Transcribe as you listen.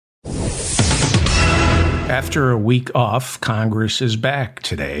After a week off, Congress is back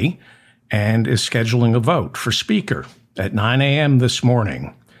today and is scheduling a vote for Speaker at 9 a.m. this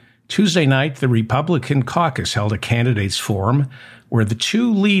morning. Tuesday night, the Republican caucus held a candidates forum where the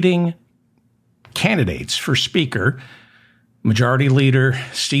two leading candidates for Speaker, Majority Leader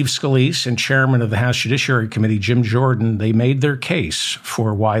Steve Scalise and Chairman of the House Judiciary Committee Jim Jordan, they made their case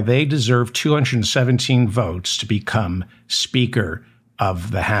for why they deserve 217 votes to become Speaker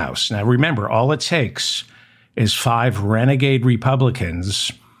of the House. Now, remember, all it takes is 5 renegade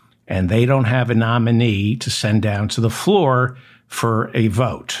Republicans, and they don't have a nominee to send down to the floor for a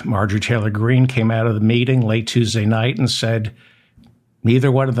vote. Marjorie Taylor Greene came out of the meeting late Tuesday night and said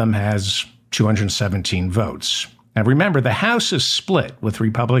neither one of them has 217 votes. Now, remember, the House is split, with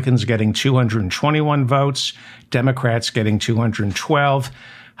Republicans getting 221 votes, Democrats getting 212.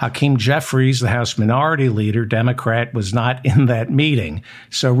 Hakeem Jeffries, the House Minority Leader, Democrat, was not in that meeting.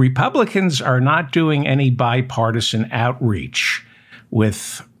 So Republicans are not doing any bipartisan outreach,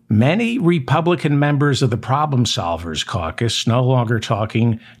 with many Republican members of the Problem Solvers Caucus no longer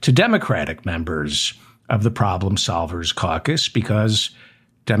talking to Democratic members of the Problem Solvers Caucus because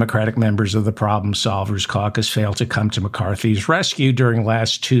Democratic members of the Problem Solvers Caucus failed to come to McCarthy's rescue during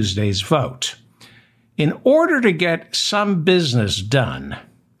last Tuesday's vote. In order to get some business done,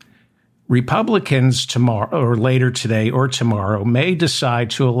 Republicans tomorrow or later today or tomorrow may decide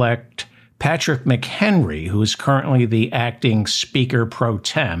to elect Patrick McHenry, who is currently the acting Speaker pro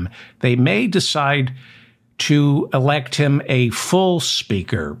tem. They may decide to elect him a full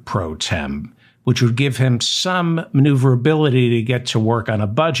Speaker pro tem, which would give him some maneuverability to get to work on a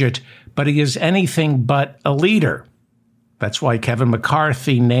budget, but he is anything but a leader. That's why Kevin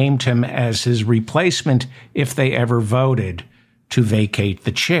McCarthy named him as his replacement if they ever voted to vacate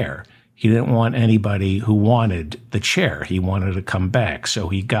the chair. He didn't want anybody who wanted the chair. He wanted to come back. So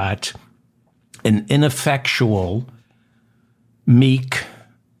he got an ineffectual, meek,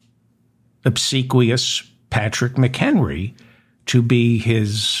 obsequious Patrick McHenry to be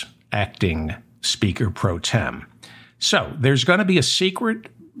his acting Speaker pro tem. So there's going to be a secret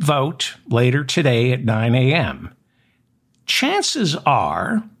vote later today at 9 a.m. Chances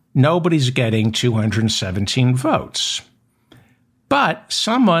are nobody's getting 217 votes. But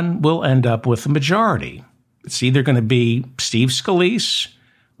someone will end up with a majority. It's either going to be Steve Scalise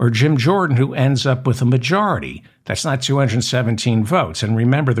or Jim Jordan who ends up with a majority. That's not 217 votes. And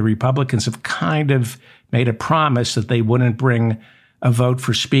remember, the Republicans have kind of made a promise that they wouldn't bring a vote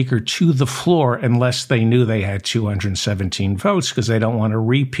for Speaker to the floor unless they knew they had 217 votes, because they don't want a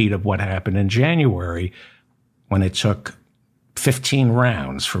repeat of what happened in January when it took 15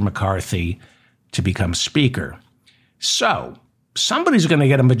 rounds for McCarthy to become Speaker. So somebody's going to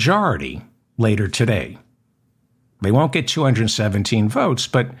get a majority later today. They won't get 217 votes,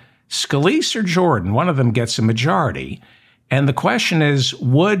 but Scalise or Jordan, one of them gets a majority. And the question is,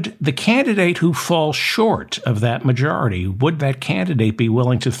 would the candidate who falls short of that majority, would that candidate be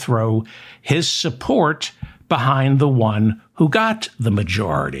willing to throw his support behind the one who got the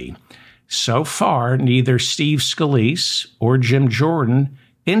majority? So far, neither Steve Scalise or Jim Jordan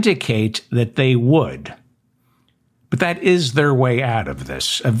indicate that they would. But that is their way out of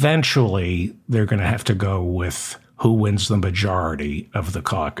this. Eventually, they're going to have to go with who wins the majority of the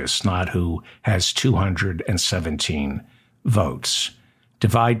caucus, not who has 217 votes.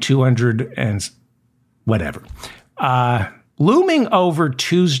 Divide 200 and whatever. Looming over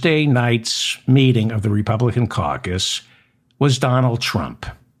Tuesday night's meeting of the Republican caucus was Donald Trump,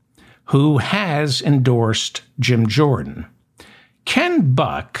 who has endorsed Jim Jordan. Ken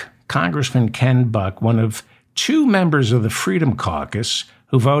Buck, Congressman Ken Buck, one of 2 members of the Freedom Caucus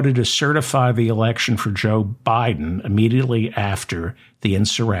who voted to certify the election for Joe Biden immediately after the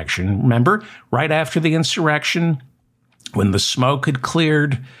insurrection. Remember, right after the insurrection, when the smoke had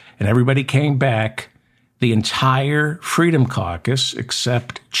cleared and everybody came back, the entire Freedom Caucus,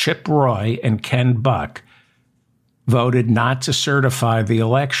 except Chip Roy and Ken Buck, voted not to certify the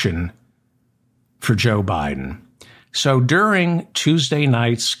election for Joe Biden. So during Tuesday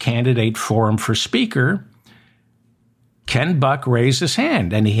night's candidate forum for Speaker, Ken Buck raised his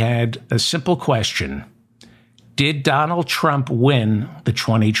hand, and he had a simple question. Did Donald Trump win the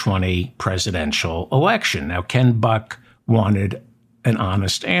 2020 presidential election? Now, Ken Buck wanted an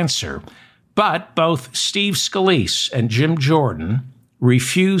honest answer, but both Steve Scalise and Jim Jordan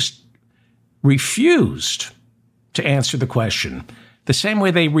refused to answer the question, the same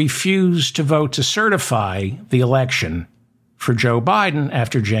way they refused to vote to certify the election for Joe Biden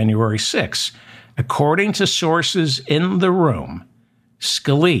after January 6th. According to sources in the room,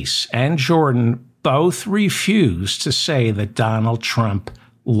 Scalise and Jordan both refused to say that Donald Trump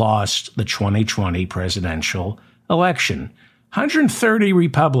lost the 2020 presidential election. 130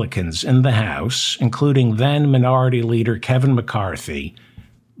 Republicans in the House, including then Minority Leader Kevin McCarthy,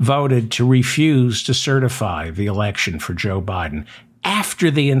 voted to refuse to certify the election for Joe Biden after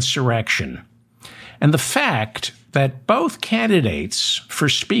the insurrection. And the fact that both candidates for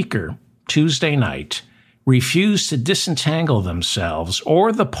Speaker Tuesday night refused to disentangle themselves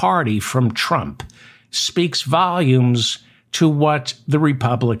or the party from Trump speaks volumes to what the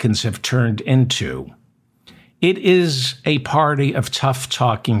Republicans have turned into. It is a party of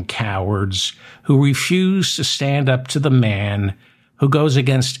tough-talking cowards who refuse to stand up to the man who goes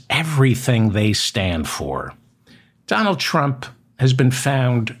against everything they stand for. Donald Trump has been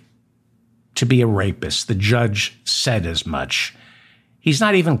found to be a rapist. The judge said as much. He's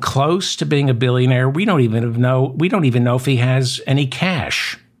not even close to being a billionaire. We don't even know if he has any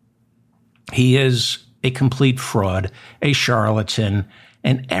cash. He is a complete fraud, a charlatan,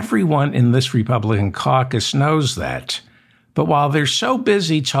 and everyone in this Republican caucus knows that. But while they're so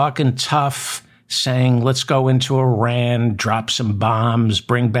busy talking tough, saying, let's go into Iran, drop some bombs,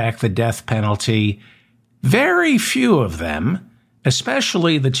 bring back the death penalty, very few of them,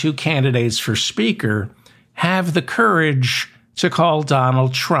 especially the two candidates for Speaker, have the courage to call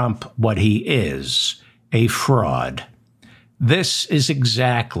Donald Trump what he is, a fraud. This is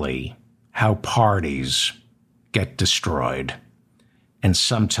exactly how parties get destroyed, and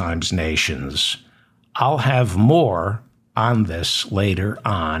sometimes nations. I'll have more on this later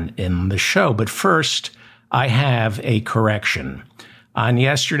on in the show, but first, I have a correction. On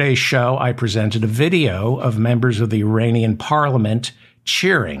yesterday's show, I presented a video of members of the Iranian parliament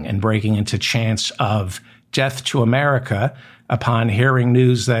cheering and breaking into chants of "Death to America" upon hearing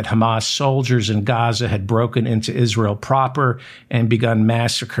news that Hamas soldiers in Gaza had broken into Israel proper and begun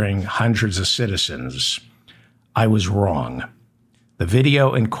massacring hundreds of citizens. I was wrong. The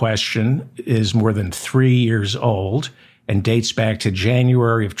video in question is more than 3 years old and dates back to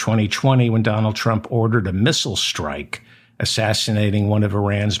January of 2020 when Donald Trump ordered a missile strike, assassinating one of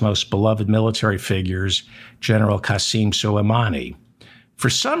Iran's most beloved military figures, General Qasem Soleimani. For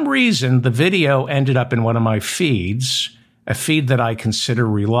some reason, the video ended up in one of my feeds, a feed that I consider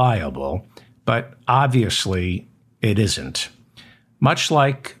reliable, but obviously it isn't. Much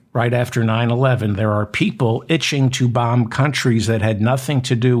like right after 9/11, there are people itching to bomb countries that had nothing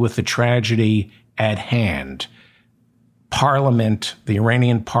to do with the tragedy at hand. Parliament, the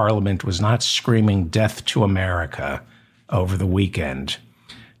Iranian parliament, was not screaming "Death to America" over the weekend.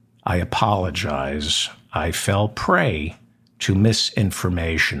 I apologize. I fell prey to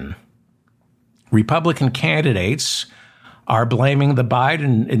misinformation. Republican candidates are blaming the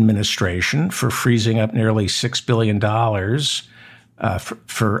Biden administration for freezing up nearly $6 billion,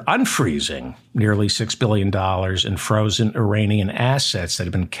 for unfreezing nearly $6 billion in frozen Iranian assets that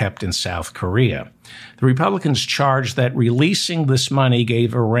have been kept in South Korea. The Republicans charge that releasing this money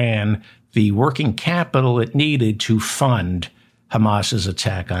gave Iran the working capital it needed to fund Hamas's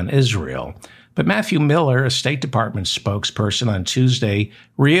attack on Israel. But Matthew Miller, a State Department spokesperson on Tuesday,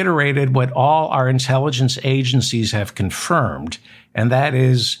 reiterated what all our intelligence agencies have confirmed, and that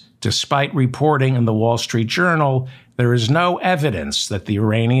is, despite reporting in the Wall Street Journal, there is no evidence that the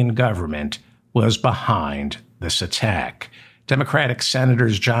Iranian government was behind this attack. Democratic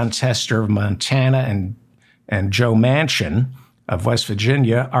Senators John Tester of Montana and Joe Manchin of West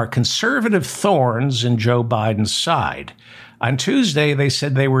Virginia are conservative thorns in Joe Biden's side. On Tuesday, they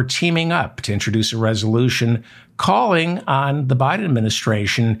said they were teaming up to introduce a resolution calling on the Biden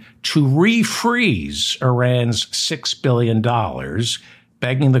administration to refreeze Iran's $6 billion,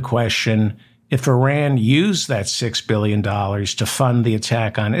 begging the question, if Iran used that $6 billion to fund the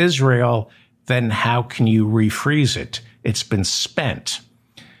attack on Israel, then how can you refreeze it? It's been spent.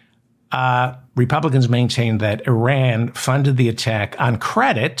 Republicans maintain that Iran funded the attack on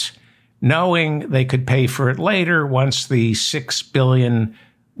credit, knowing they could pay for it later once the $6 billion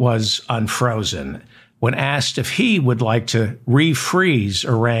was unfrozen. When asked if he would like to refreeze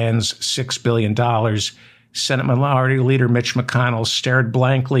Iran's $6 billion, Senate Minority Leader Mitch McConnell stared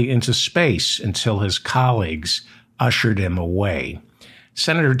blankly into space until his colleagues ushered him away.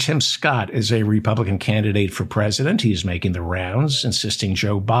 Senator Tim Scott is a Republican candidate for president. He's making the rounds, insisting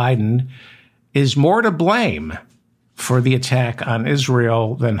Joe Biden is more to blame for the attack on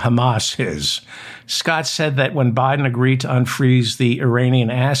Israel than Hamas is. Scott said that when Biden agreed to unfreeze the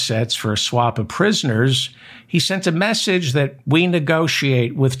Iranian assets for a swap of prisoners, he sent a message that we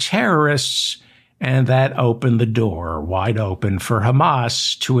negotiate with terrorists, and that opened the door wide open for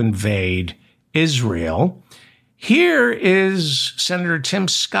Hamas to invade Israel. Here is Senator Tim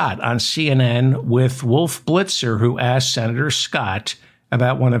Scott on CNN with Wolf Blitzer, who asked Senator Scott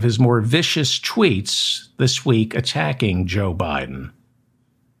about one of his more vicious tweets this week attacking Joe Biden.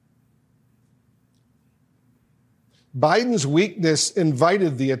 Biden's weakness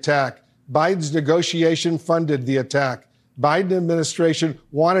invited the attack. Biden's negotiation funded the attack. Biden administration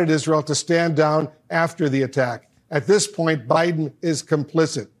wanted Israel to stand down after the attack. At this point, Biden is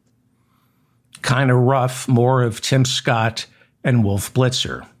complicit. Kind of rough, more of Tim Scott and Wolf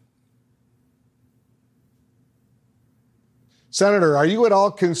Blitzer. Senator, are you at all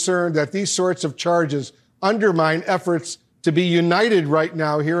concerned that these sorts of charges undermine efforts to be united right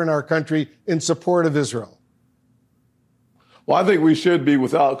now here in our country in support of Israel? Well, I think we should be,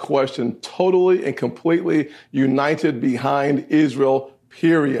 without question, totally and completely united behind Israel,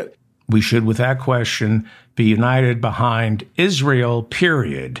 period. We should, without question, be united behind Israel,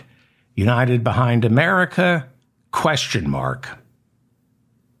 period. United behind America, question mark.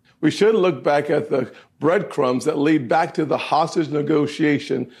 We should look back at the breadcrumbs that lead back to the hostage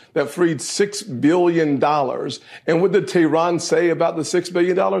negotiation that freed $6 billion. And what did Tehran say about the $6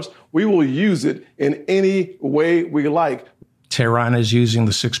 billion? We will use it in any way we like. Tehran is using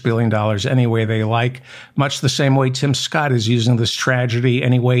the $6 billion any way they like, much the same way Tim Scott is using this tragedy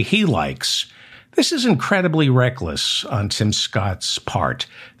any way he likes. This is incredibly reckless on Tim Scott's part.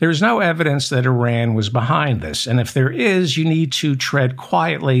 There is no evidence that Iran was behind this, and if there is, you need to tread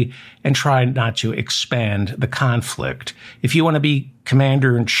quietly and try not to expand the conflict. If you want to be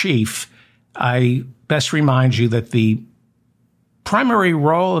commander-in-chief, I best remind you that the primary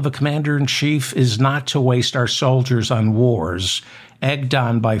role of a commander-in-chief is not to waste our soldiers on wars egged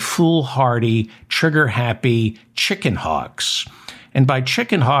on by foolhardy, trigger-happy chicken hawks. And by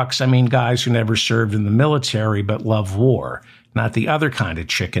chicken hawks, I mean guys who never served in the military but love war, not the other kind of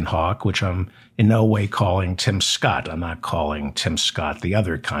chicken hawk, which I'm in no way calling Tim Scott. I'm not calling Tim Scott the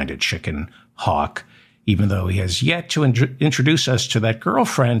other kind of chicken hawk, even though he has yet to introduce us to that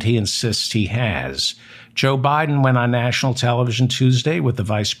girlfriend he insists he has. Joe Biden went on national television Tuesday with the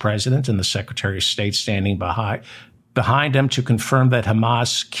vice president and the secretary of state standing behind him to confirm that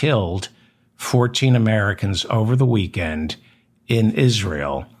Hamas killed 14 Americans over the weekend in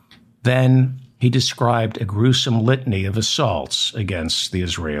Israel. Then he described a gruesome litany of assaults against the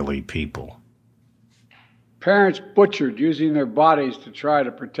Israeli people. Parents butchered using their bodies to try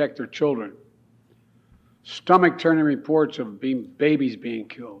to protect their children. Stomach-turning reports of babies being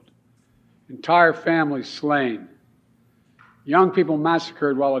killed. Entire families slain. Young people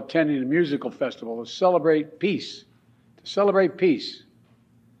massacred while attending a musical festival to celebrate peace.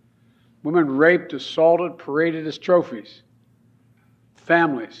 Women raped, assaulted, paraded as trophies.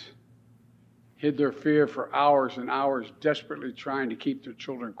 Families hid their fear for hours and hours, desperately trying to keep their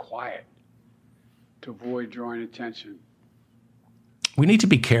children quiet to avoid drawing attention. We need to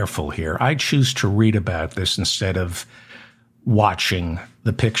be careful here. I choose to read about this instead of watching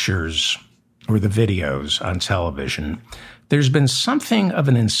the pictures or the videos on television. There's been something of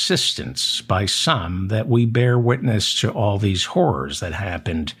an insistence by some that we bear witness to all these horrors that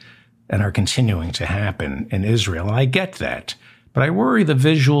happened and are continuing to happen in Israel. And I get that. But I worry the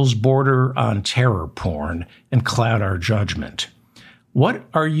visuals border on terror porn and cloud our judgment. What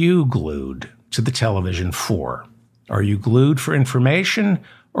are you glued to the television for? Are you glued for information,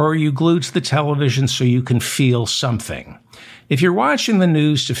 or are you glued to the television so you can feel something? If you're watching the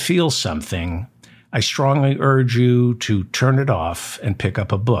news to feel something, I strongly urge you to turn it off and pick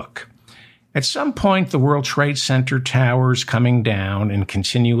up a book. At some point, the World Trade Center towers coming down in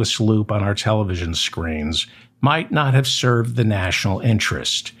continuous loop on our television screens might not have served the national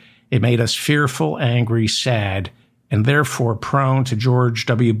interest. It made us fearful, angry, sad, and therefore prone to George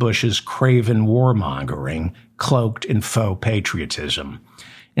W. Bush's craven warmongering, cloaked in faux patriotism.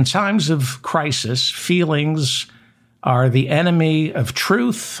 In times of crisis, feelings are the enemy of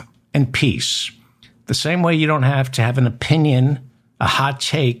truth and peace. The same way you don't have to have an opinion, a hot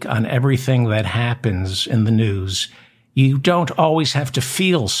take on everything that happens in the news, you don't always have to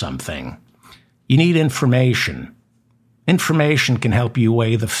feel something. You need information. Information can help you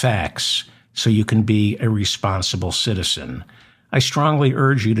weigh the facts so you can be a responsible citizen. I strongly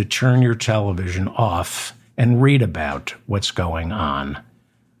urge you to turn your television off and read about what's going on.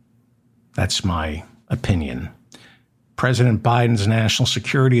 That's my opinion. President Biden's national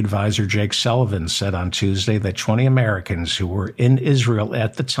security advisor, Jake Sullivan, said on Tuesday that 20 Americans who were in Israel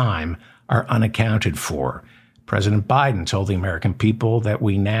at the time are unaccounted for. President Biden told the American people that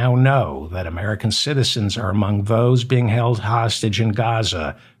we now know that American citizens are among those being held hostage in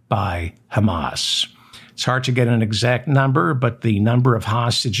Gaza by Hamas. It's hard to get an exact number, but the number of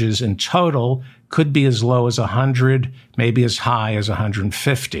hostages in total could be as low as 100, maybe as high as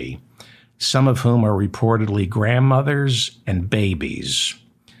 150. some of whom are reportedly grandmothers and babies.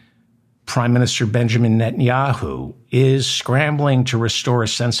 Prime Minister Benjamin Netanyahu is scrambling to restore a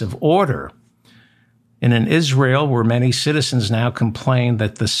sense of order in an Israel where many citizens now complain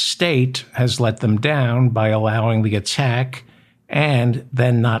that the state has let them down by allowing the attack and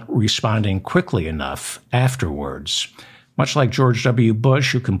then not responding quickly enough afterwards. Much like George W.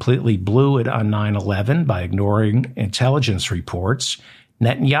 Bush, who completely blew it on 9/11 by ignoring intelligence reports,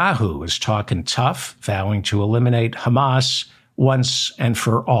 Netanyahu is talking tough, vowing to eliminate Hamas once and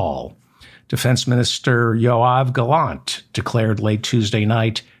for all. Defense Minister Yoav Gallant declared late Tuesday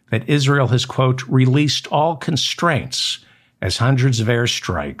night that Israel has, quote, released all constraints as hundreds of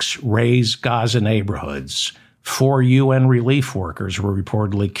airstrikes raze Gaza neighborhoods. 4 UN relief workers were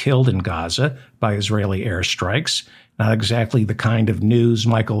reportedly killed in Gaza by Israeli airstrikes. Not exactly the kind of news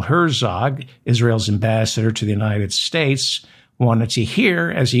Michael Herzog, Israel's ambassador to the United States, wanted to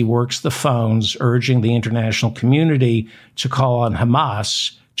hear as he works the phones, urging the international community to call on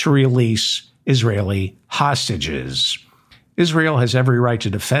Hamas to release Israeli hostages. Israel has every right to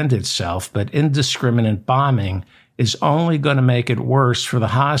defend itself, but indiscriminate bombing is only going to make it worse for the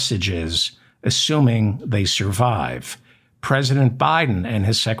hostages, assuming they survive. President Biden and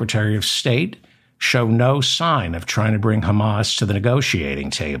his Secretary of State show no sign of trying to bring Hamas to the negotiating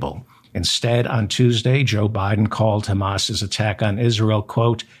table. Instead, on Tuesday, Joe Biden called Hamas's attack on Israel,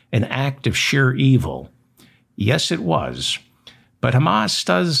 quote, an act of sheer evil. Yes, it was. But Hamas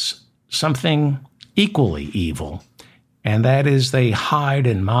does something equally evil, and that is they hide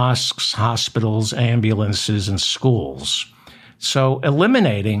in mosques, hospitals, ambulances, and schools. So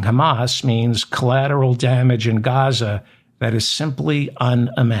eliminating Hamas means collateral damage in Gaza that is simply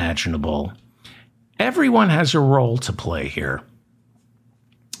unimaginable. Everyone has a role to play here.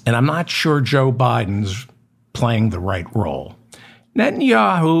 And I'm not sure Joe Biden's playing the right role.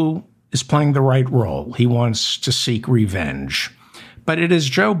 Netanyahu is playing the right role. He wants to seek revenge. But it is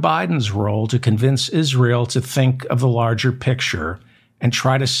Joe Biden's role to convince Israel to think of the larger picture and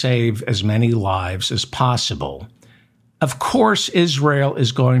try to save as many lives as possible. Of course, Israel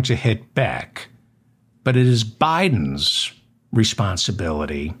is going to hit back, but it is Biden's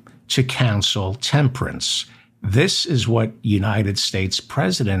responsibility to counsel temperance. This is what United States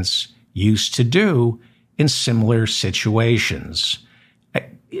presidents used to do in similar situations.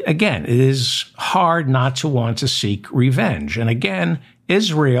 Again, it is hard not to want to seek revenge. And again,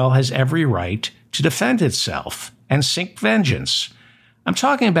 Israel has every right to defend itself and seek vengeance. I'm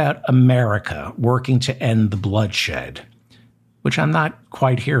talking about America working to end the bloodshed, which I'm not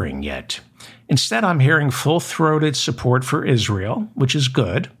quite hearing yet. Instead, I'm hearing full-throated support for Israel, which is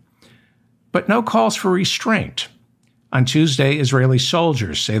good, but no calls for restraint. On Tuesday, Israeli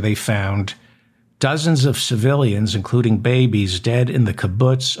soldiers say they found dozens of civilians, including babies, dead in the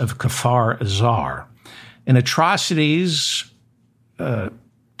kibbutz of Kfar Azar. In atrocities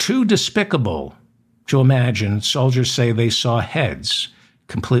too despicable to imagine, soldiers say they saw heads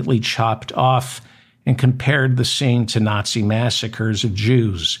completely chopped off and compared the scene to Nazi massacres of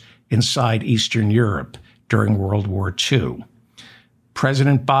Jews inside Eastern Europe during World War II.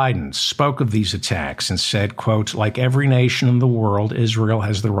 President Biden spoke of these attacks and said, quote, like every nation in the world, Israel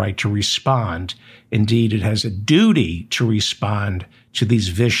has the right to respond. Indeed, it has a duty to respond to these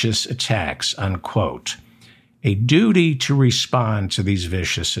vicious attacks, unquote. A duty to respond to these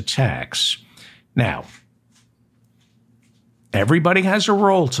vicious attacks. Now, everybody has a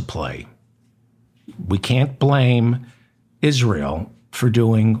role to play. We can't blame Israel for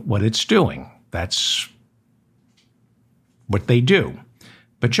doing what it's doing. That's what they do.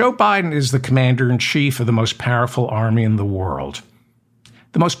 But Joe Biden is the commander-in-chief of the most powerful army in the world,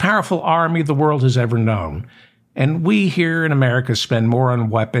 the most powerful army the world has ever known. And we here in America spend more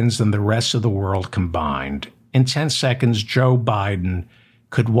on weapons than the rest of the world combined. In 10 seconds, Joe Biden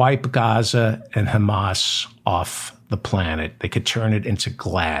could wipe Gaza and Hamas off the planet. They could turn it into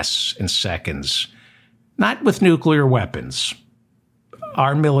glass in seconds. Not with nuclear weapons.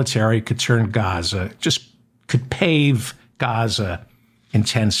 Our military could turn Gaza, just could pave Gaza in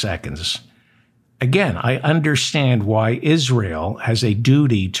 10 seconds. Again, I understand why Israel has a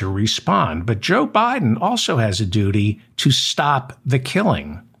duty to respond, but Joe Biden also has a duty to stop the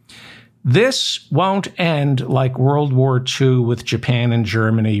killing. This won't end like World War II with Japan and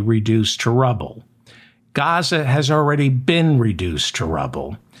Germany reduced to rubble. Gaza has already been reduced to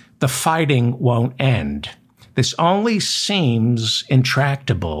rubble. The fighting won't end. This only seems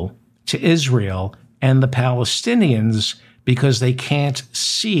intractable to Israel and the Palestinians because they can't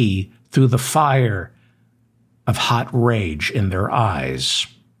see through the fire of hot rage in their eyes.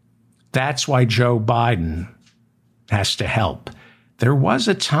 That's why Joe Biden has to help. there was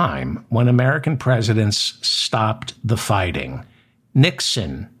a time when American presidents stopped the fighting.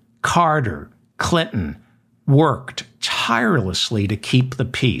 Nixon, Carter, Clinton worked tirelessly to keep the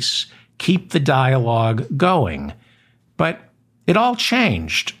peace, keep the dialogue going. But it all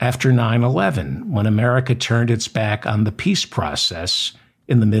changed after 9/11, when America turned its back on the peace process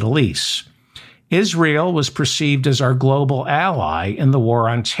in the Middle East. Israel was perceived as our global ally in the war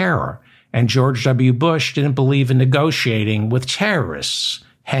on terror, and George W. Bush didn't believe in negotiating with terrorists.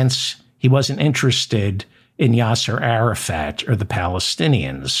 Hence, he wasn't interested in Yasser Arafat or the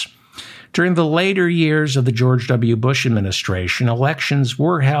Palestinians. During the later years of the George W. Bush administration, elections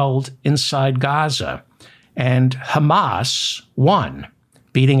were held inside Gaza, and Hamas won,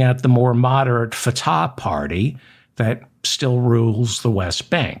 beating out the more moderate Fatah party that still rules the West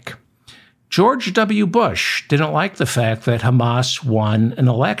Bank. George W. Bush didn't like the fact that Hamas won an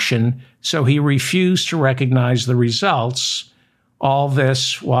election, so he refused to recognize the results, all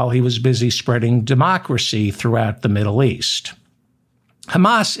this while he was busy spreading democracy throughout the Middle East.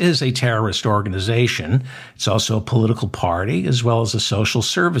 Hamas is a terrorist organization. It's also a political party as well as a social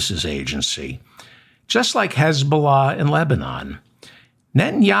services agency, just like Hezbollah in Lebanon.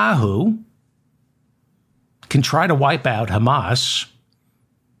 Netanyahu can try to wipe out Hamas,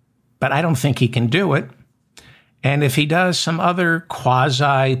 but I don't think he can do it. And if he does, some other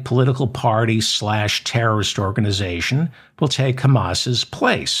quasi-political party / terrorist organization will take Hamas's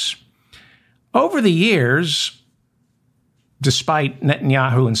place. Over the years, despite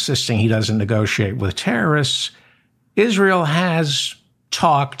Netanyahu insisting he doesn't negotiate with terrorists, Israel has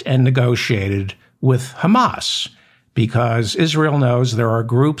talked and negotiated with Hamas because Israel knows there are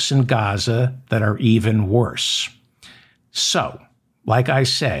groups in Gaza that are even worse. So, like I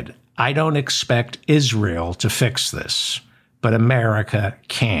said, I don't expect Israel to fix this, but America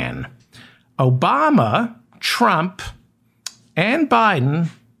can. Obama, Trump, and Biden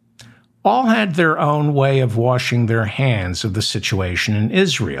all had their own way of washing their hands of the situation in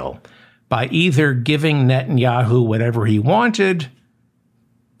Israel by either giving Netanyahu whatever he wanted,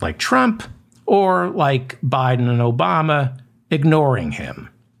 like Trump, or like Biden and Obama, ignoring him.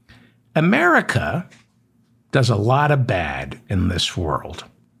 America does a lot of bad in this world.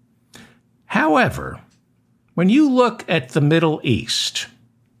 However, when you look at the Middle East,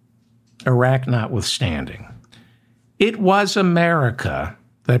 Iraq notwithstanding, it was America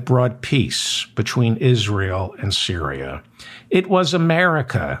that brought peace between Israel and Syria. It was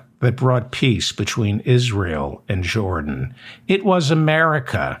America that brought peace between Israel and Jordan. It was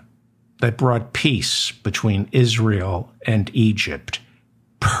America that brought peace between Israel and Egypt.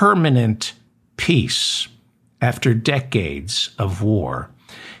 Permanent peace after decades of war.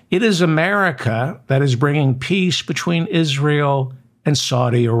 It is America that is bringing peace between Israel and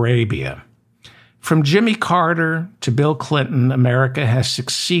Saudi Arabia. From Jimmy Carter to Bill Clinton, America has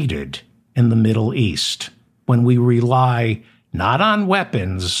succeeded in the Middle East when we rely not on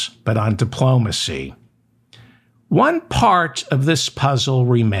weapons, but on diplomacy. One part of this puzzle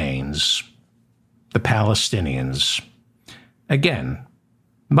remains: the Palestinians. Again,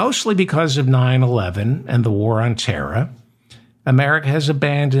 mostly because of 9/11 and the war on terror, America has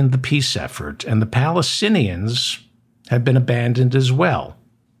abandoned the peace effort, and the Palestinians have been abandoned as well.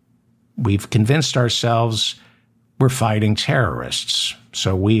 We've convinced ourselves we're fighting terrorists,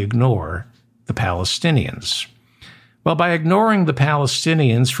 so we ignore the Palestinians. Well, by ignoring the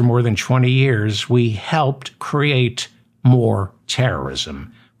Palestinians for more than 20 years, we helped create more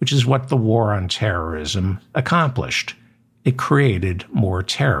terrorism, which is what the war on terrorism accomplished. It created more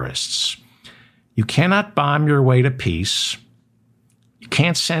terrorists. You cannot bomb your way to peace. You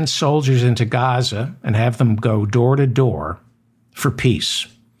can't send soldiers into Gaza and have them go door to door for peace.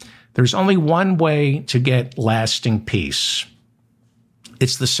 There's only one way to get lasting peace.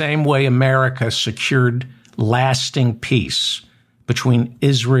 It's the same way America secured lasting peace between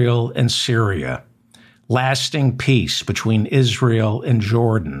Israel and Syria, lasting peace between Israel and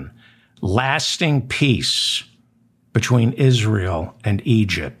Jordan, lasting peace between Israel and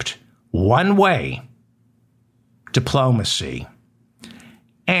Egypt. One way: diplomacy,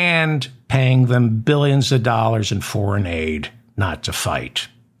 and paying them billions of dollars in foreign aid not to fight.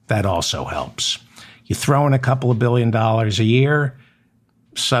 That also helps. You throw in a couple of $1 billion a year,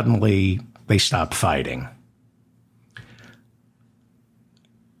 suddenly they stop fighting.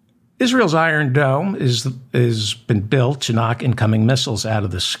 Israel's Iron Dome is been built to knock incoming missiles out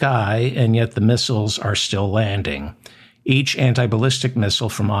of the sky, and yet the missiles are still landing. Each anti-ballistic missile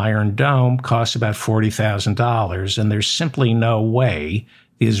from Iron Dome costs about $40,000, and there's simply no way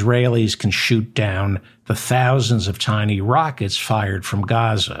the Israelis can shoot down the thousands of tiny rockets fired from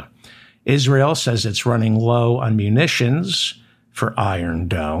Gaza. Israel says it's running low on munitions, for Iron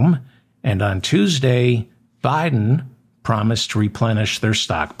Dome. And on Tuesday, Biden promised to replenish their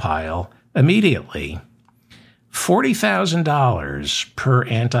stockpile immediately. $40,000 per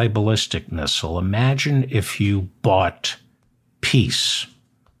anti-ballistic missile. Imagine if you bought peace.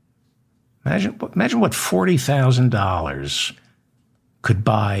 Imagine what $40,000 could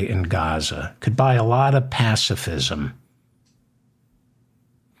buy in Gaza. Could buy a lot of pacifism.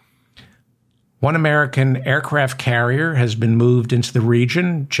 One American aircraft carrier has been moved into the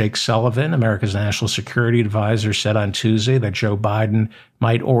region. Jake Sullivan, America's national security advisor, said on Tuesday that Joe Biden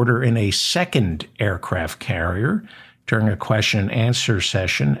might order in a second aircraft carrier. During a question and answer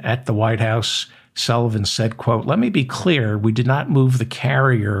session at the White House, Sullivan said, quote, "Let me be clear, we did not move the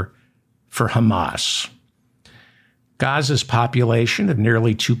carrier for Hamas." Gaza's population of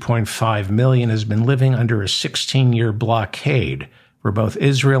nearly 2.5 million has been living under a 16-year blockade where both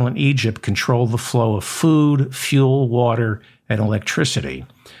Israel and Egypt control the flow of food, fuel, water, and electricity.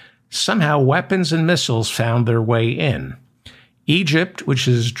 Somehow, weapons and missiles found their way in. Egypt, which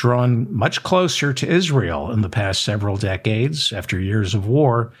has drawn much closer to Israel in the past several decades after years of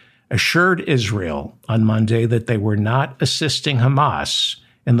war, assured Israel on Monday that they were not assisting Hamas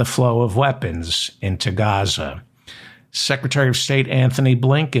in the flow of weapons into Gaza. Secretary of State Anthony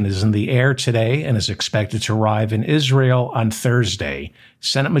Blinken is in the air today and is expected to arrive in Israel on Thursday.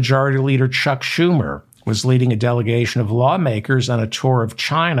 Senate Majority Leader Chuck Schumer was leading a delegation of lawmakers on a tour of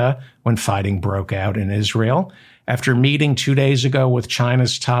China when fighting broke out in Israel. After meeting 2 days ago with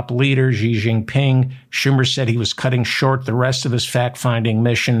China's top leader, Xi Jinping, Schumer said he was cutting short the rest of his fact-finding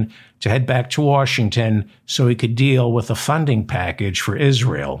mission to head back to Washington so he could deal with a funding package for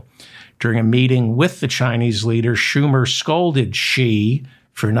Israel. During a meeting with the Chinese leader, Schumer scolded Xi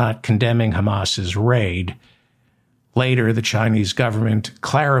for not condemning Hamas's raid. Later, the Chinese government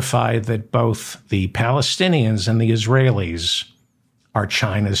clarified that both the Palestinians and the Israelis are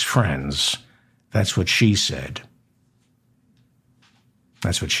China's friends. That's what Xi said.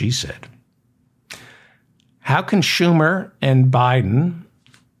 That's what she said. How can Schumer and Biden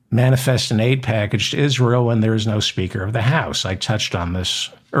manifest an aid package to Israel when there is no Speaker of the House? I touched on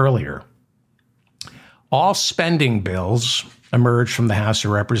this earlier. All spending bills emerge from the House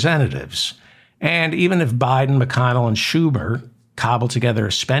of Representatives. And even if Biden, McConnell, and Schumer cobble together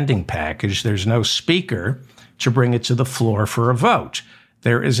a spending package, there's no speaker to bring it to the floor for a vote.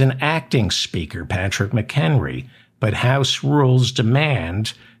 There is an acting speaker, Patrick McHenry, but House rules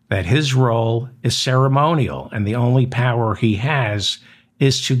demand that his role is ceremonial, and the only power he has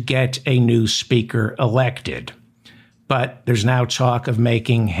is to get a new speaker elected. But there's now talk of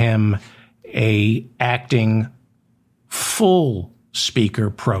making him a acting full speaker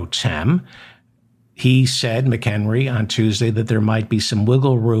pro tem. He said, McHenry, on Tuesday, that there might be some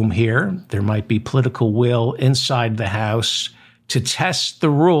wiggle room here. There might be political will inside the House to test the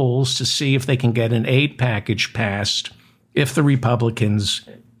rules to see if they can get an aid package passed if the Republicans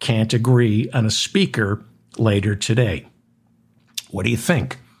can't agree on a speaker later today. What do you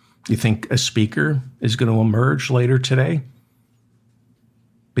think? You think a speaker is going to emerge later today?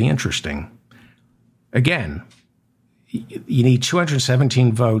 Be interesting. Again, you need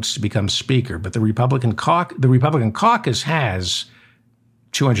 217 votes to become speaker, but the Republican caucus has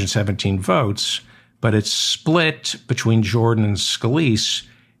 217 votes, but it's split between Jordan and Scalise.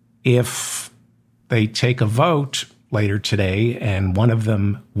 If they take a vote later today and one of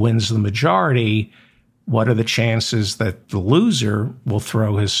them wins the majority, what are the chances that the loser will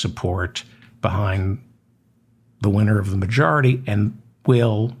throw his support behind the winner of the majority, and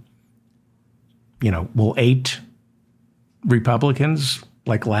will 8 Republicans,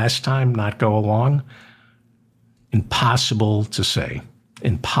 like last time, not go along? Impossible to say.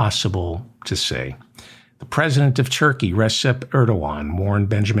 Impossible to say. The president of Turkey, Recep Erdogan, warned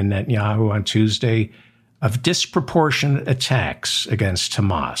Benjamin Netanyahu on Tuesday of disproportionate attacks against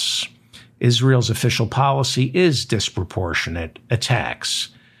Hamas. Israel's official policy is disproportionate attacks.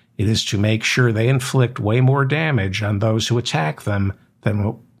 It is to make sure they inflict way more damage on those who attack them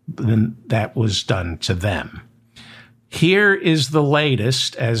than that was done to them. Here is the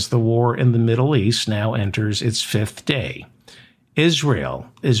latest as the war in the Middle East now enters its 5th day. Israel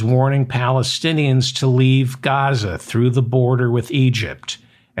is warning Palestinians to leave Gaza through the border with Egypt.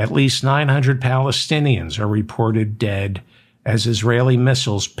 At least 900 Palestinians are reported dead as Israeli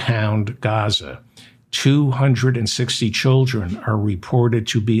missiles pound Gaza. 260 children are reported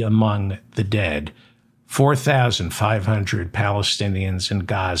to be among the dead. 4,500 Palestinians in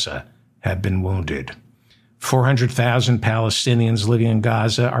Gaza have been wounded. 400,000 Palestinians living in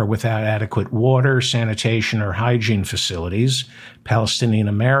Gaza are without adequate water, sanitation, or hygiene facilities. Palestinian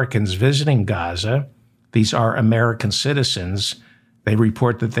Americans visiting Gaza These are American citizens. They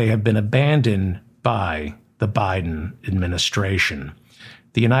report that they have been abandoned by the Biden administration.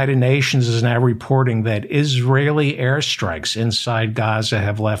 The United Nations is now reporting that Israeli airstrikes inside Gaza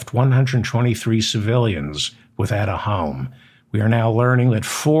have left 123 civilians without a home. We are now learning that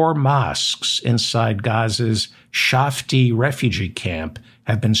 4 mosques inside Gaza's Shafti refugee camp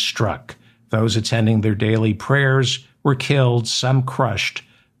have been struck. Those attending their daily prayers were killed, some crushed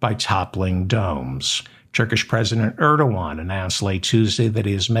by toppling domes. Turkish President Erdogan announced late Tuesday that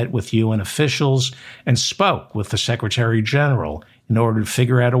he has met with UN officials and spoke with the Secretary General in order to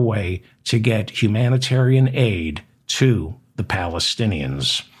figure out a way to get humanitarian aid to the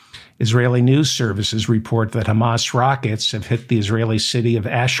Palestinians. Israeli news services report that Hamas rockets have hit the Israeli city of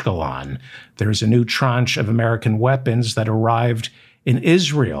Ashkelon. There is a new tranche of American weapons that arrived in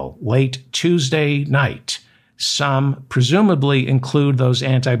Israel late Tuesday night. Some presumably include those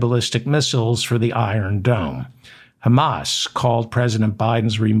anti-ballistic missiles for the Iron Dome. Hamas called President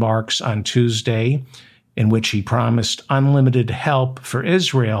Biden's remarks on Tuesday, in which he promised unlimited help for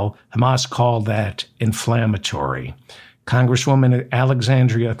Israel, Hamas called that inflammatory. Congresswoman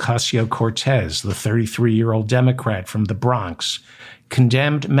Alexandria Ocasio-Cortez, the 33-year-old Democrat from the Bronx,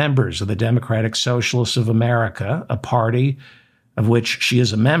 condemned members of the Democratic Socialists of America, a party of which she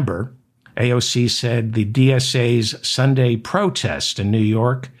is a member. AOC said the DSA's Sunday protest in New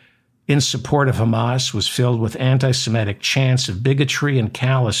York in support of Hamas was filled with anti-Semitic chants of bigotry and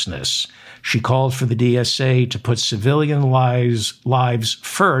callousness. She called for the DSA to put civilian lives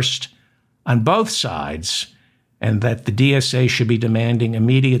first on both sides, and that the DSA should be demanding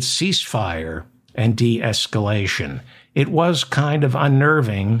immediate ceasefire and de-escalation. It was kind of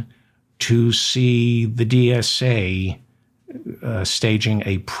unnerving to see the DSA staging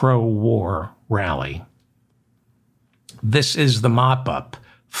a pro-war rally. This is the mop-up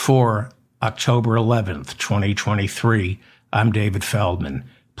for October 11th, 2023. I'm David Feldman.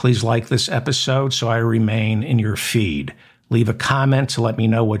 Please like this episode so I remain in your feed. Leave a comment to let me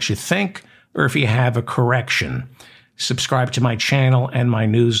know what you think, or if you have a correction. Subscribe to my channel and my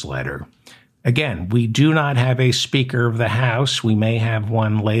newsletter. Again, we do not have a Speaker of the House. We may have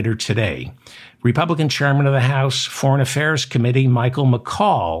one later today. Republican Chairman of the House Foreign Affairs Committee Michael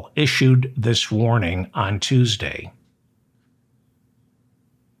McCaul issued this warning on Tuesday.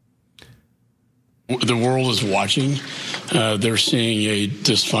 The world is watching. They're seeing a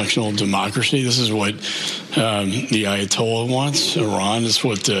dysfunctional democracy. This is what the Ayatollah wants. Iran is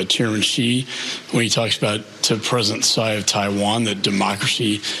what Chairman Xi, when he talks about to President Tsai of Taiwan, that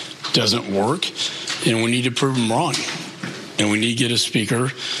democracy doesn't work. And we need to prove them wrong. And we need to get a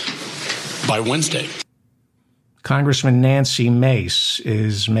speaker by Wednesday. Congressman Nancy Mace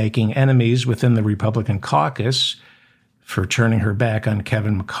is making enemies within the Republican caucus for turning her back on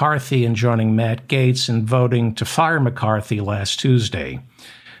Kevin McCarthy and joining Matt Gaetz in voting to fire McCarthy last Tuesday.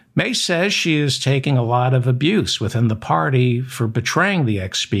 Mace says she is taking a lot of abuse within the party for betraying the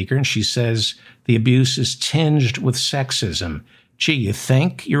ex-speaker, and she says the abuse is tinged with sexism. Gee, you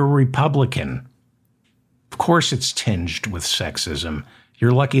think? You're a Republican. Of course it's tinged with sexism.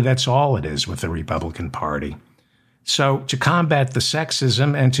 You're lucky that's all it is with the Republican Party. So to combat the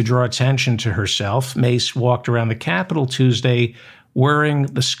sexism and to draw attention to herself, Mace walked around the Capitol Tuesday wearing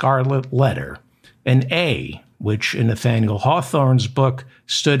the Scarlet Letter, an A, which in Nathaniel Hawthorne's book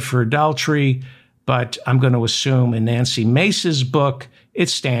stood for adultery, but I'm going to assume in Nancy Mace's book it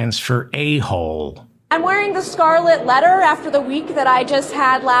stands for a-hole. I'm wearing the Scarlet Letter after the week that I just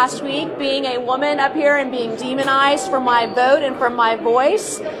had last week, being a woman up here and being demonized for my vote and for my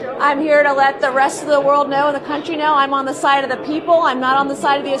voice. I'm here to let the rest of the world know and the country know I'm on the side of the people. I'm not on the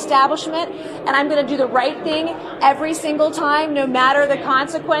side of the establishment, and I'm going to do the right thing every single time, no matter the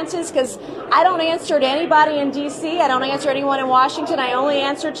consequences, because I don't answer to anybody in D.C. I don't answer to anyone in Washington. I only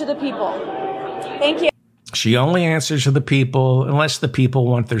answer to the people. Thank you. She only answers to the people unless the people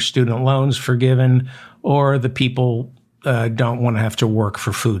want their student loans forgiven or the people don't want to have to work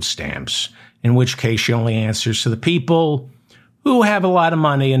for food stamps, in which case she only answers to the people who have a lot of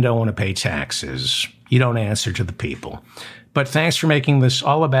money and don't want to pay taxes. You don't answer to the people. But thanks for making this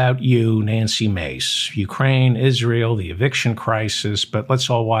all about you, Nancy Mace. Ukraine, Israel, the eviction crisis, but let's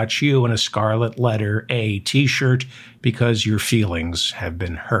all watch you in a Scarlet Letter A t-shirt because your feelings have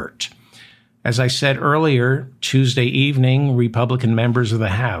been hurt. As I said earlier, Tuesday evening, Republican members of the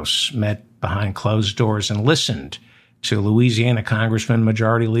House met behind closed doors and listened to Louisiana Congressman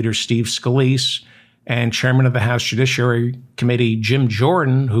Majority Leader Steve Scalise and Chairman of the House Judiciary Committee Jim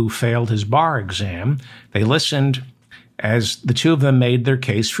Jordan, who failed his bar exam. They listened as the two of them made their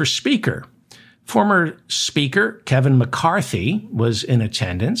case for Speaker. Former Speaker Kevin McCarthy was in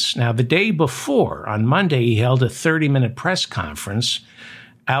attendance. Now, the day before, on Monday, he held a 30-minute press conference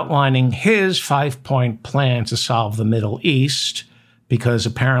outlining his 5-point plan to solve the Middle East, because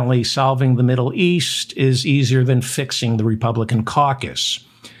apparently solving the Middle East is easier than fixing the Republican caucus.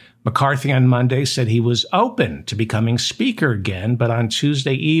 McCarthy on Monday said he was open to becoming Speaker again, but on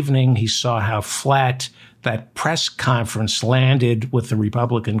Tuesday evening, he saw how flat that press conference landed with the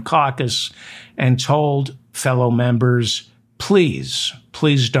Republican caucus and told fellow members, please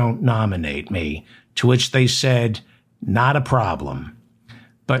don't nominate me, to which they said, not a problem.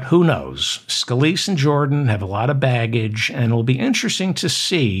 But who knows? Scalise and Jordan have a lot of baggage, and it'll be interesting to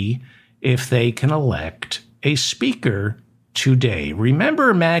see if they can elect a Speaker today.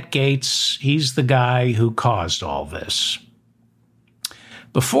 Remember Matt Gaetz? He's the guy who caused all this.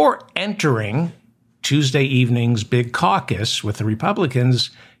 Before entering Tuesday evening's big caucus with the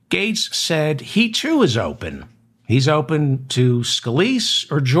Republicans, Gaetz said he too is open. He's open to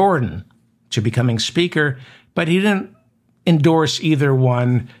Scalise or Jordan to becoming Speaker, but he didn't endorse either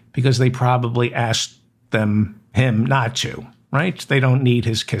one because they probably asked him not to, right? They don't need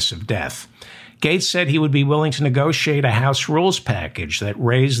his kiss of death. Gaetz said he would be willing to negotiate a House rules package that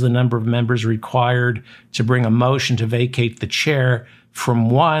raised the number of members required to bring a motion to vacate the chair from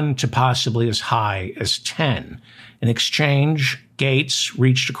 1 to possibly as high as 10. In exchange, Gaetz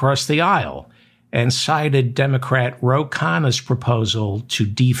reached across the aisle and cited Democrat Ro Khanna's proposal to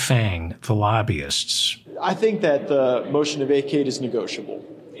defang the lobbyists. I think that the motion to vacate is negotiable,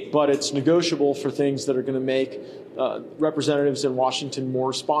 but it's negotiable for things that are going to make representatives in Washington more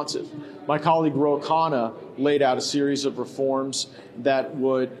responsive. My colleague Ro Khanna laid out a series of reforms that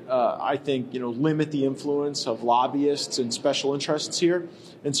would, I think, limit the influence of lobbyists and special interests here.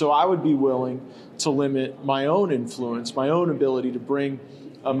 And so I would be willing to limit my own influence, my own ability to bring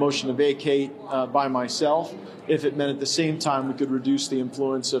a motion to vacate by myself, if it meant at the same time we could reduce the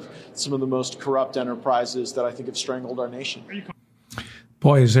influence of some of the most corrupt enterprises that I think have strangled our nation.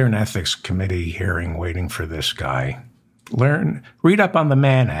 Boy, is there an ethics committee hearing waiting for this guy. Read up on the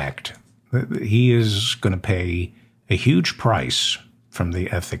Mann Act. He is going to pay a huge price from the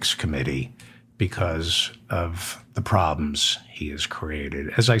ethics committee because of the problems he has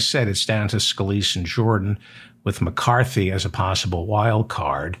created. As I said, it's down to Scalise and Jordan with McCarthy as a possible wild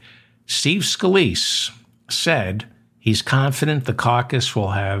card. Steve Scalise said he's confident the caucus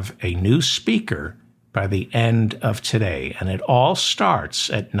will have a new speaker by the end of today. And it all starts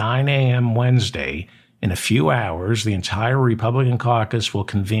at 9 a.m. Wednesday. In a few hours, the entire Republican caucus will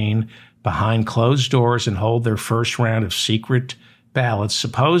convene behind closed doors and hold their first round of secret ballots.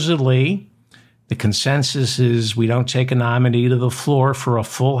 Supposedly, the consensus is we don't take a nominee to the floor for a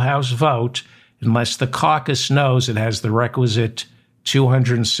full House vote unless the caucus knows it has the requisite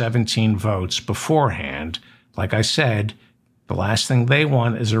 217 votes beforehand. Like I said, the last thing they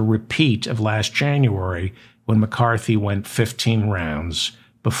want is a repeat of last January when McCarthy went 15 rounds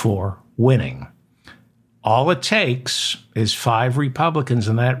before winning. All it takes is 5 Republicans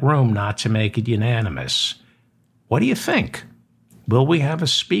in that room not to make it unanimous. What do you think? Will we have a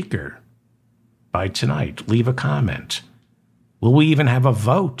speaker by tonight? Leave a comment. Will we even have a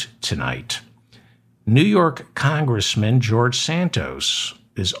vote tonight? New York Congressman George Santos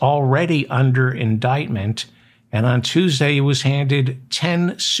is already under indictment, and on Tuesday he was handed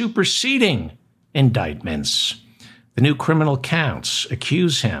 10 superseding indictments. The new criminal counts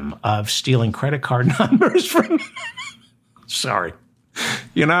accuse him of stealing credit card numbers from... Sorry.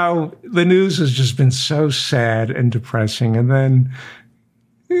 The news has just been so sad and depressing. And then,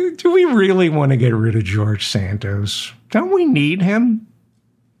 do we really want to get rid of George Santos? Don't we need him?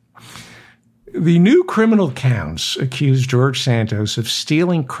 The new criminal counts accuse George Santos of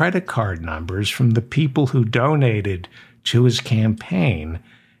stealing credit card numbers from the people who donated to his campaign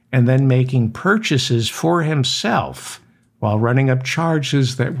and then making purchases for himself while running up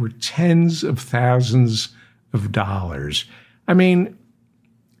charges that were tens of thousands of dollars. I mean,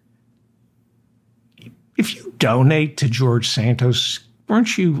 if you donate to George Santos,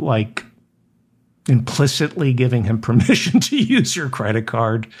 weren't you implicitly giving him permission to use your credit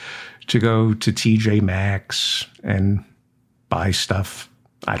card to go to TJ Maxx and buy stuff?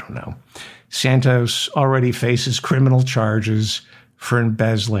 I don't know. Santos already faces criminal charges for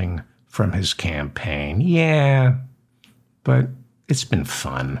embezzling from his campaign. Yeah, but it's been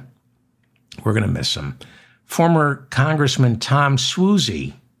fun. We're going to miss him. Former Congressman Tom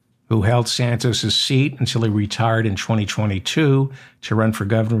Suozzi, who held Santos's seat until he retired in 2022 to run for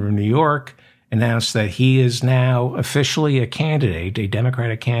governor of New York, announced that he is now officially a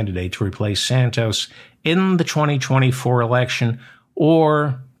Democratic candidate to replace Santos in the 2024 election,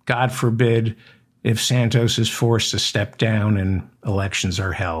 or, God forbid, if Santos is forced to step down and elections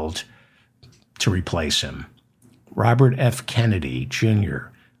are held to replace him. Robert F. Kennedy Jr.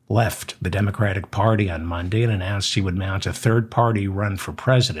 left the Democratic Party on Monday and announced he would mount a third-party run for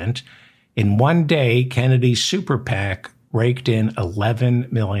president. In one day, Kennedy's super PAC raked in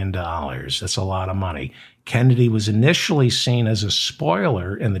 $11 million. That's a lot of money. Kennedy was initially seen as a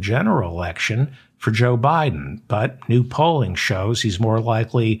spoiler in the general election for Joe Biden, but new polling shows he's more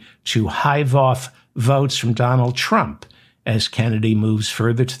likely to hive off votes from Donald Trump as Kennedy moves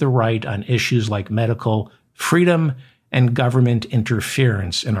further to the right on issues like medical freedom and government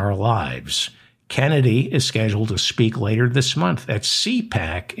interference in our lives. Kennedy is scheduled to speak later this month at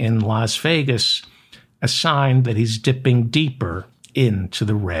CPAC in Las Vegas, a sign that he's dipping deeper into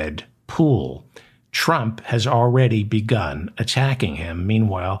the red pool. Trump has already begun attacking him.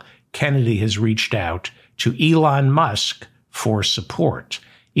 Meanwhile, Kennedy has reached out to Elon Musk for support.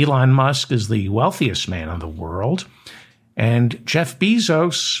 Elon Musk is the wealthiest man in the world, and Jeff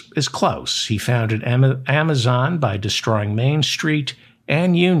Bezos is close. He founded Amazon by destroying Main Street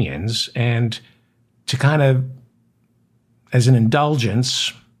and unions, and to kind of, as an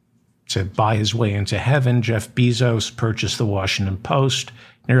indulgence, to buy his way into heaven, Jeff Bezos purchased the Washington Post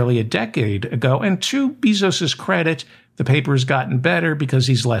nearly a decade ago. And to Bezos' credit, the paper has gotten better because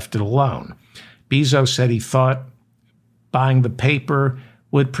he's left it alone. Bezos said he thought buying the paper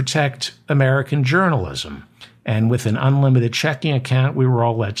would protect American journalism. And with an unlimited checking account, we were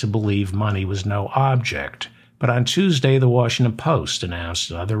all led to believe money was no object. But on Tuesday, the Washington Post announced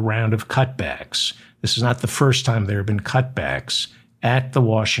another round of cutbacks. This is not the first time there have been cutbacks at the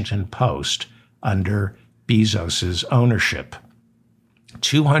Washington Post under Bezos' ownership.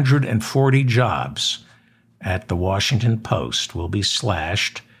 240 jobs at the Washington Post will be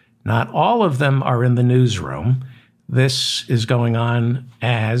slashed. Not all of them are in the newsroom. This is going on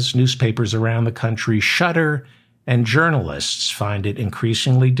as newspapers around the country shutter and journalists find it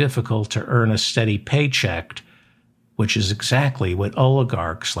increasingly difficult to earn a steady paycheck, which is exactly what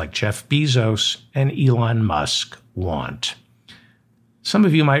oligarchs like Jeff Bezos and Elon Musk want. Some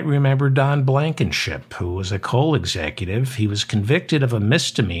of you might remember Don Blankenship, who was a coal executive. He was convicted of a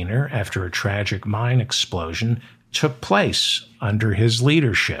misdemeanor after a tragic mine explosion took place under his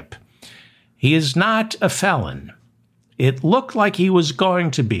leadership. He is not a felon. It looked like he was going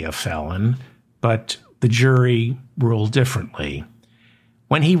to be a felon, but the jury ruled differently.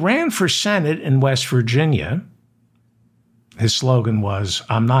 When he ran for Senate in West Virginia, his slogan was,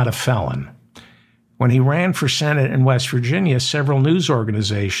 "I'm not a felon." When he ran for Senate in West Virginia, several news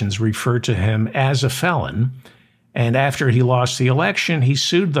organizations referred to him as a felon, and after he lost the election, he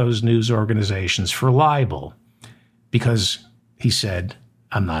sued those news organizations for libel because he said,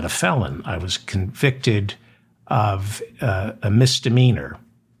 "I'm not a felon. I was convicted of a misdemeanor."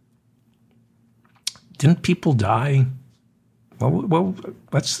 Didn't people die? Well,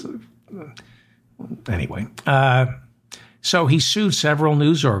 let's... Anyway. So he sued several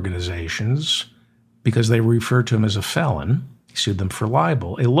news organizations because they referred to him as a felon. He sued them for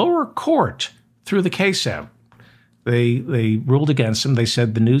libel. A lower court threw the case out. They ruled against him. They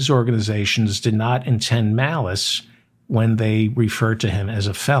said the news organizations did not intend malice when they referred to him as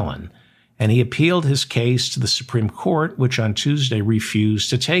a felon. And he appealed his case to the Supreme Court, which on Tuesday refused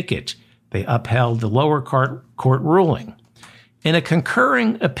to take it. They upheld the lower court ruling. In a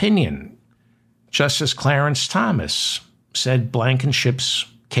concurring opinion, Justice Clarence Thomas said Blankenship's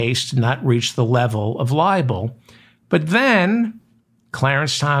case did not reach the level of libel. But then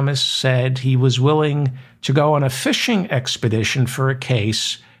Clarence Thomas said he was willing to go on a fishing expedition for a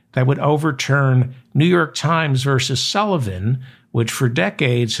case that would overturn New York Times versus Sullivan, which for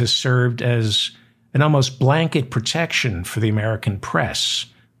decades has served as an almost blanket protection for the American press,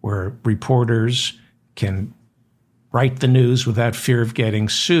 where reporters can write the news without fear of getting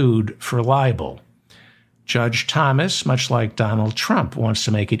sued for libel. Judge Thomas, much like Donald Trump, wants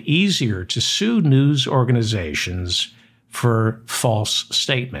to make it easier to sue news organizations for false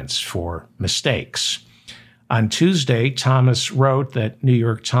statements, for mistakes. On Tuesday, Thomas wrote that New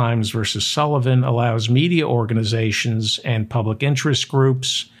York Times versus Sullivan allows media organizations and public interest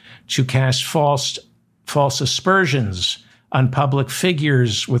groups to cast false aspersions on public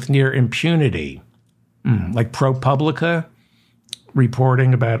figures with near impunity, like ProPublica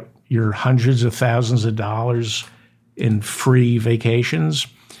reporting about your hundreds of thousands of dollars in free vacations.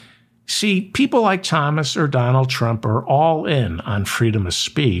 See, people like Thomas or Donald Trump are all in on freedom of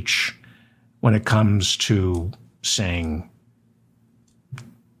speech when it comes to saying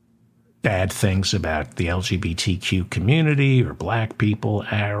bad things about the LGBTQ community or black people,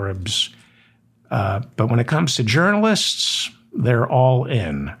 Arabs. But when it comes to journalists, they're all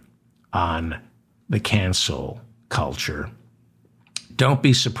in on the cancel culture. Don't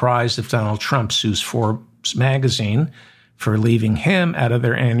be surprised if Donald Trump sues Forbes magazine for leaving him out of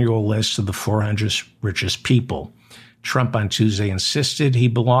their annual list of the 400 richest people. Trump on Tuesday insisted he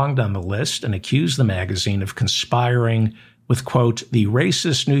belonged on the list and accused the magazine of conspiring with, quote, the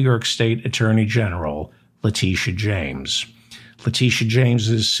racist New York State Attorney General, Letitia James. Letitia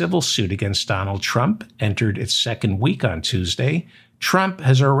James's civil suit against Donald Trump entered its second week on Tuesday. Trump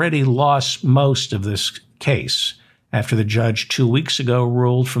has already lost most of this case after the judge 2 weeks ago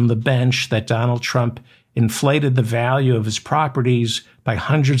ruled from the bench that Donald Trump inflated the value of his properties by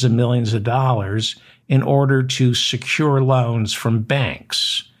hundreds of millions of dollars in order to secure loans from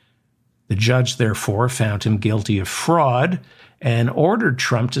banks. The judge, therefore, found him guilty of fraud and ordered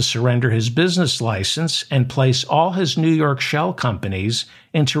Trump to surrender his business license and place all his New York shell companies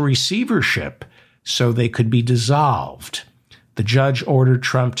into receivership so they could be dissolved. The judge ordered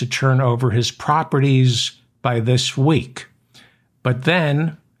Trump to turn over his properties by this week. But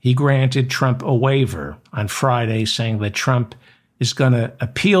then he granted Trump a waiver on Friday, saying that Trump is going to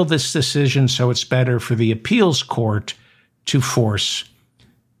appeal this decision, so it's better for the appeals court to force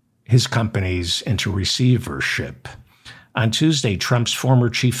his companies into receivership. On Tuesday, Trump's former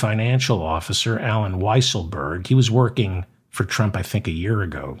chief financial officer, Alan Weisselberg, he was working for Trump, I think, a year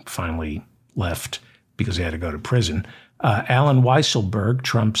ago, finally left because he had to go to prison. Alan Weisselberg,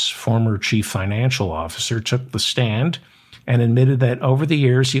 Trump's former chief financial officer, took the stand and admitted that over the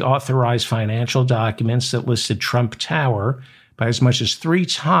years he authorized financial documents that listed Trump Tower by as much as 3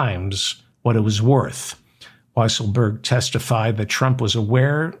 times what it was worth. Weisselberg testified that Trump was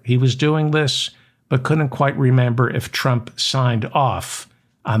aware he was doing this, but couldn't quite remember if Trump signed off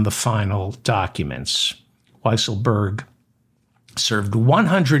on the final documents. Weisselberg served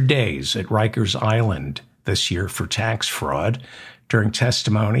 100 days at Rikers Island this year for tax fraud. During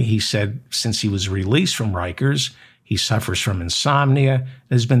testimony, he said since he was released from Rikers, he suffers from insomnia and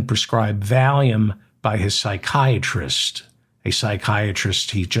has been prescribed Valium by his psychiatrist, a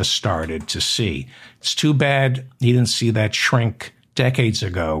psychiatrist he just started to see. It's too bad he didn't see that shrink decades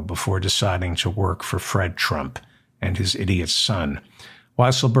ago before deciding to work for Fred Trump and his idiot son.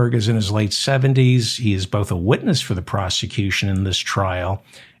 Weisselberg is in his late 70s. He is both a witness for the prosecution in this trial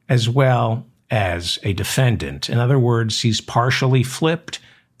as well as a defendant. In other words, he's partially flipped.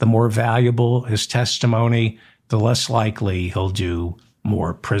 The more valuable his testimony, the less likely he'll do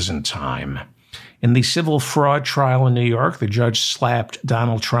more prison time. In the civil fraud trial in New York, the judge slapped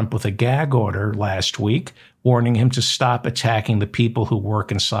Donald Trump with a gag order last week, warning him to stop attacking the people who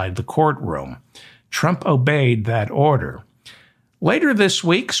work inside the courtroom. Trump obeyed that order. Later this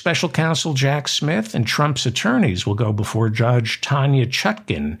week, special counsel Jack Smith and Trump's attorneys will go before Judge Tanya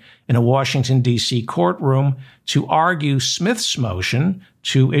Chutkan in a Washington, D.C. courtroom to argue Smith's motion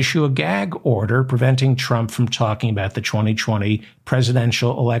to issue a gag order preventing Trump from talking about the 2020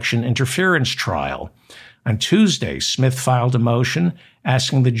 presidential election interference trial. On Tuesday, Smith filed a motion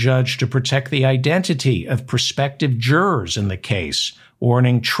asking the judge to protect the identity of prospective jurors in the case,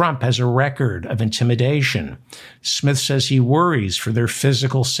 warning Trump has a record of intimidation. Smith says he worries for their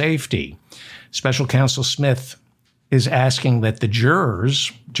physical safety. Special counsel Smith is asking that the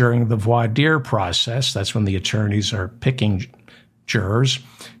jurors, during the voir dire process, that's when the attorneys are picking jurors,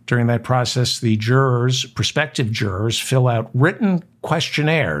 during that process, the jurors, prospective jurors, fill out written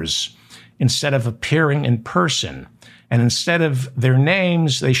questionnaires instead of appearing in person. And instead of their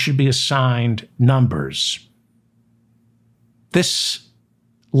names, they should be assigned numbers. This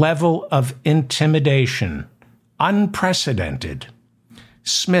level of intimidation, unprecedented.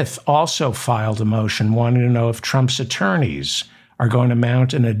 Smith also filed a motion wanting to know if Trump's attorneys are going to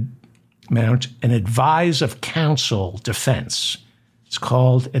mount an advice of counsel defense. It's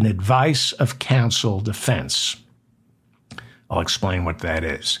called an advice of counsel defense. I'll explain what that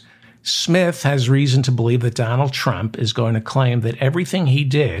is. Smith has reason to believe that Donald Trump is going to claim that everything he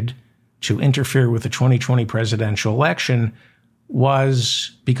did to interfere with the 2020 presidential election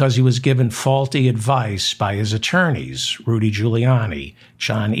was because he was given faulty advice by his attorneys, Rudy Giuliani,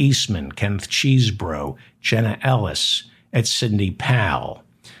 John Eastman, Kenneth Chesebro, Jenna Ellis, and Sidney Powell.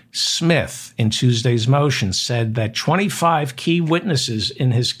 Smith, in Tuesday's motion, said that 25 key witnesses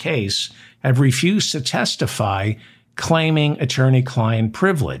in his case have refused to testify, claiming attorney-client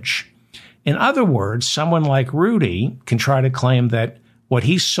privilege. In other words, someone like Rudy can try to claim that what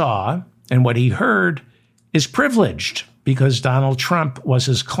he saw and what he heard is privileged because Donald Trump was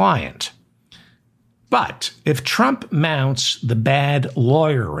his client. But if Trump mounts the bad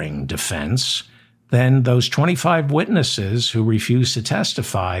lawyering defense, then those 25 witnesses who refuse to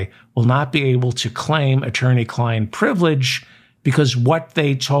testify will not be able to claim attorney-client privilege because what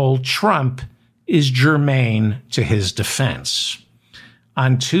they told Trump is germane to his defense.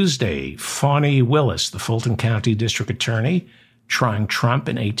 On Tuesday, Fani Willis, the Fulton County District Attorney, trying Trump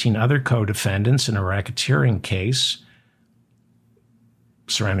and 18 other co-defendants in a racketeering case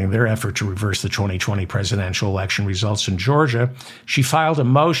surrounding their effort to reverse the 2020 presidential election results in Georgia, she filed a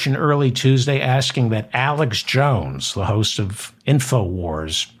motion early Tuesday asking that Alex Jones, the host of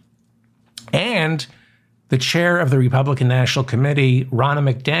InfoWars, and the chair of the Republican National Committee, Ronna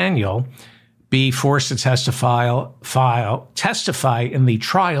McDaniel, be forced to testify in the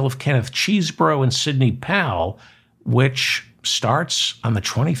trial of Kenneth Chesebro and Sidney Powell, which starts on the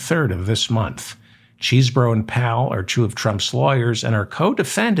 23rd of this month. Chesebro and Powell are two of Trump's lawyers and are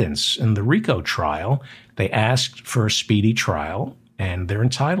co-defendants in the RICO trial. They asked for a speedy trial, and they're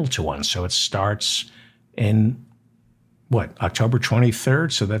entitled to one. So it starts in, October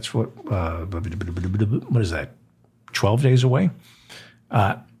 23rd? So that's what is that, 12 days away?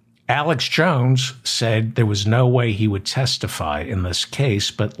 Alex Jones said there was no way he would testify in this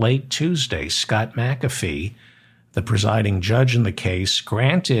case, but late Tuesday, Scott McAfee, the presiding judge in the case,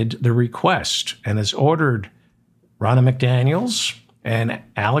 granted the request and has ordered Ronna McDaniels and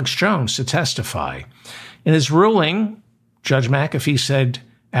Alex Jones to testify. In his ruling, Judge McAfee said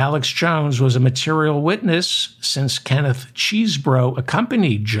Alex Jones was a material witness since Kenneth Chesebro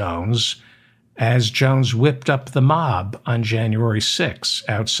accompanied Jones as Jones whipped up the mob on January 6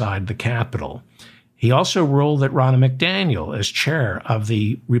 outside the Capitol. He also ruled that Ronna McDaniel, as chair of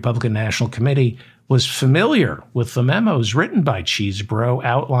the Republican National Committee, was familiar with the memos written by Chesebro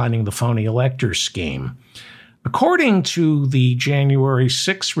outlining the phony elector scheme. According to the January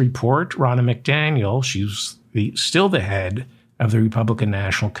 6 report, Ronna McDaniel, she's still the head of the Republican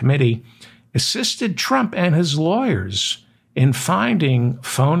National Committee, assisted Trump and his lawyers in finding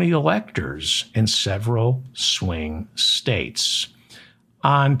phony electors in several swing states.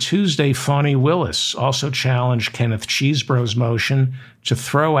 On Tuesday, Fani Willis also challenged Kenneth Chesebro's motion to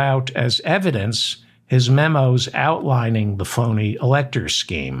throw out as evidence his memos outlining the phony elector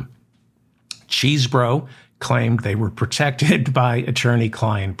scheme. Chesebro claimed they were protected by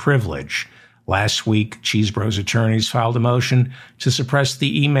attorney-client privilege. Last week, Chesebro's attorneys filed a motion to suppress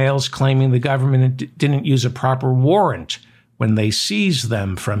the emails claiming the government didn't use a proper warrant when they seized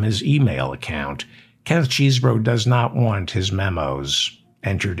them from his email account. Kenneth Chesebro does not want his memos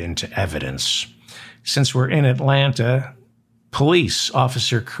entered into evidence. Since we're in Atlanta, police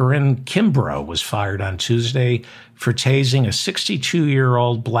officer Corinne Kimbrough was fired on Tuesday for tasing a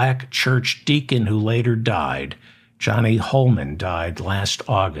 62-year-old black church deacon who later died. Johnny Holman died last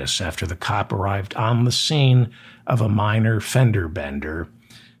August after the cop arrived on the scene of a minor fender bender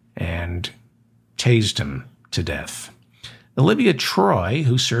and tased him to death. Olivia Troy,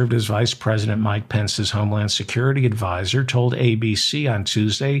 who served as Vice President Mike Pence's Homeland Security advisor, told ABC on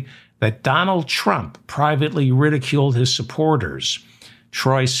Tuesday that Donald Trump privately ridiculed his supporters.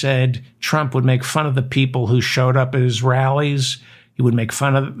 Troy said Trump would make fun of the people who showed up at his rallies. He would make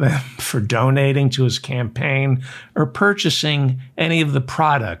fun of them for donating to his campaign or purchasing any of the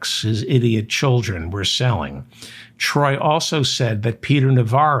products his idiot children were selling. Troy also said that Peter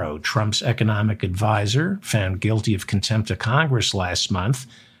Navarro, Trump's economic advisor, found guilty of contempt of Congress last month.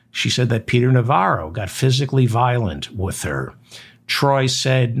 She said that Peter Navarro got physically violent with her. Troy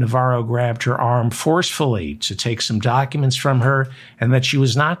said Navarro grabbed her arm forcefully to take some documents from her and that she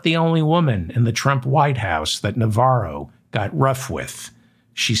was not the only woman in the Trump White House that Navarro got rough with.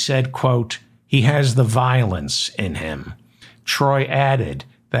 She said, quote, "He has the violence in him." Troy added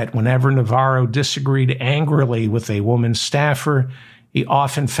that whenever Navarro disagreed angrily with a woman staffer, he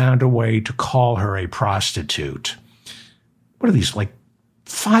often found a way to call her a prostitute. What are these, like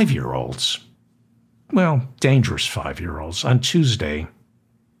 5-year-olds? Well, dangerous 5-year-olds. On Tuesday,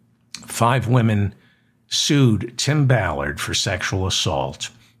 5 women sued Tim Ballard for sexual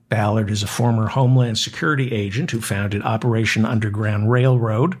assault. Ballard is a former Homeland Security agent who founded Operation Underground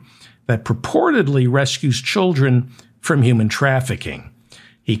Railroad that purportedly rescues children from human trafficking.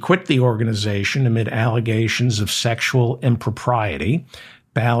 He quit the organization amid allegations of sexual impropriety.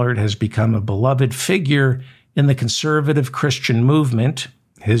 Ballard has become a beloved figure in the conservative Christian movement.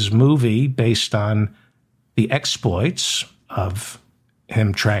 His movie, based on the exploits of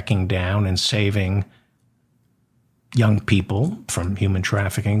him tracking down and saving young people from human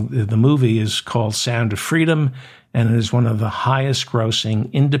trafficking, the movie is called Sound of Freedom, and it is one of the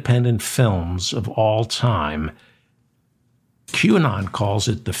highest-grossing independent films of all time. QAnon calls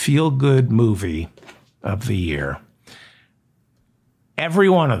it the feel-good movie of the year. Every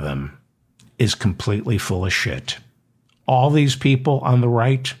one of them is completely full of shit. All these people on the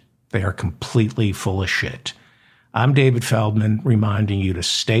right, they are completely full of shit. I'm David Feldman, reminding you to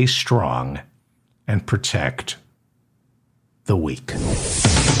stay strong and protect the weak.